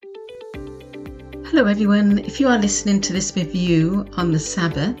Hello everyone, if you are listening to this review on the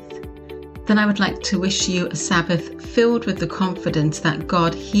Sabbath, then I would like to wish you a Sabbath filled with the confidence that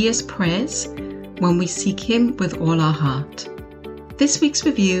God hears prayers when we seek Him with all our heart. This week's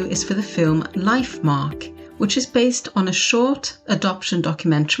review is for the film Lifemark, which is based on a short adoption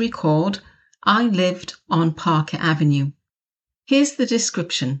documentary called I Lived on Parker Avenue. Here's the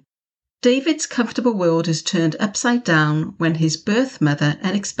description. David's comfortable world is turned upside down when his birth mother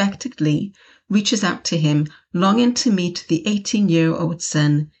unexpectedly reaches out to him, longing to meet the 18-year-old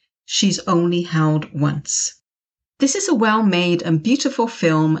son she's only held once. This is a well-made and beautiful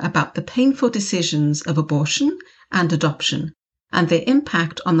film about the painful decisions of abortion and adoption, and their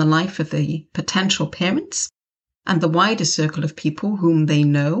impact on the life of the potential parents and the wider circle of people whom they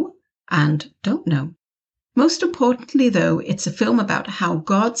know and don't know. Most importantly, though, it's a film about how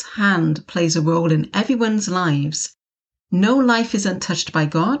God's hand plays a role in everyone's lives. No life is untouched by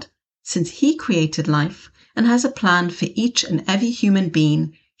God, since He created life and has a plan for each and every human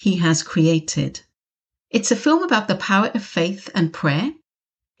being He has created. It's a film about the power of faith and prayer.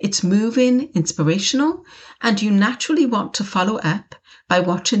 It's moving, inspirational, and you naturally want to follow up by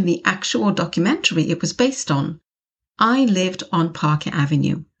watching the actual documentary it was based on. I Lived on Parker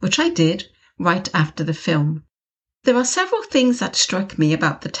Avenue, which I did right after the film. There are several things that struck me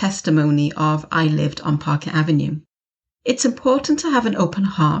about the testimony of I Lived on Parker Avenue. It's important to have an open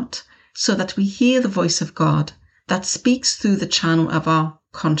heart so that we hear the voice of God that speaks through the channel of our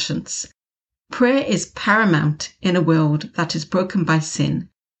conscience. Prayer is paramount in a world that is broken by sin.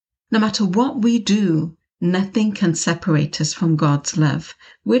 No matter what we do, nothing can separate us from God's love,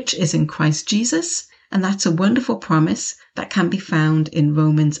 which is in Christ Jesus, and that's a wonderful promise that can be found in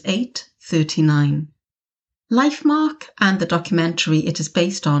Romans 8:39. Lifemark and the documentary it is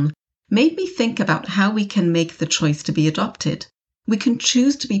based on made me think about how we can make the choice to be adopted. We can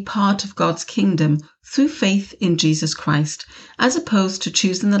choose to be part of God's kingdom through faith in Jesus Christ, as opposed to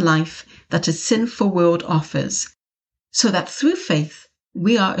choosing the life that a sinful world offers, so that through faith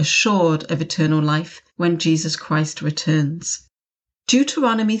we are assured of eternal life when Jesus Christ returns.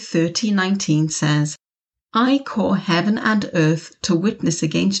 Deuteronomy 30:19 says, I call heaven and earth to witness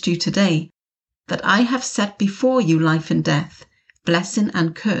against you today, that I have set before you life and death, blessing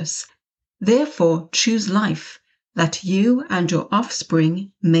and curse. Therefore choose life, that you and your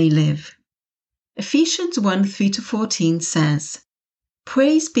offspring may live. Ephesians 1:3-14 says,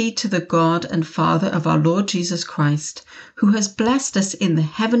 Praise be to the God and Father of our Lord Jesus Christ, who has blessed us in the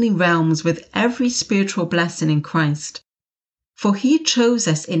heavenly realms with every spiritual blessing in Christ. For He chose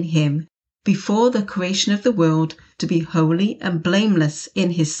us in Him before the creation of the world to be holy and blameless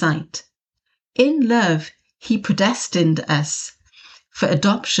in His sight. In love, He predestined us for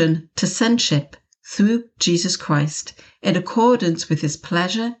adoption to sonship through Jesus Christ, in accordance with His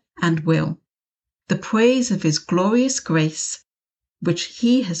pleasure and will, the praise of His glorious grace, which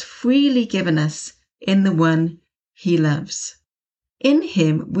He has freely given us in the one He loves. In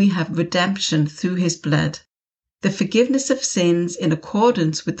Him we have redemption through His blood, the forgiveness of sins in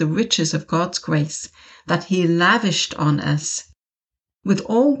accordance with the riches of God's grace that He lavished on us. With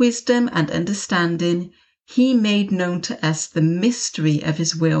all wisdom and understanding, He made known to us the mystery of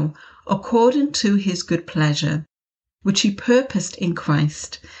His will, according to His good pleasure, which He purposed in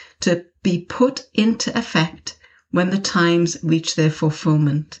Christ to be put into effect when the times reach their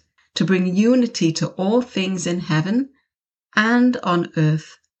fulfillment, to bring unity to all things in heaven and on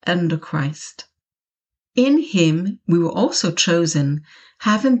earth under Christ. In Him we were also chosen,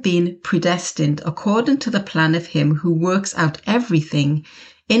 having been predestined according to the plan of Him who works out everything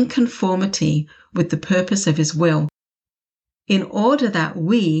in conformity with the purpose of His will, in order that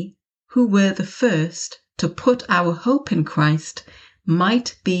we, who were the first to put our hope in Christ,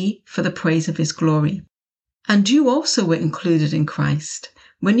 might be for the praise of His glory. And you also were included in Christ,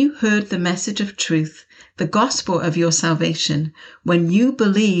 when you heard the message of truth, the gospel of your salvation. When you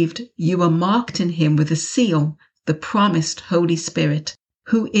believed, you were marked in Him with a seal, the promised Holy Spirit,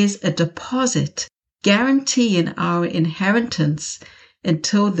 who is a deposit guaranteeing our inheritance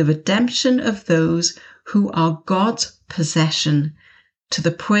until the redemption of those who are God's possession, to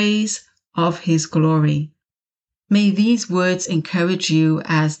the praise of His glory. May these words encourage you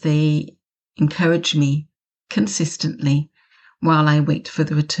as they encourage me consistently while I wait for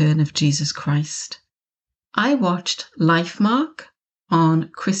the return of Jesus Christ. I watched Lifemark on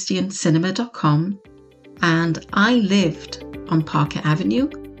christiancinema.com and I Lived on Parker Avenue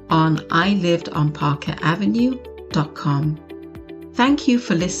on ilivedonparkeravenue.com. Thank you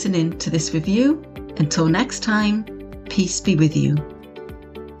for listening to this review. Until next time, peace be with you.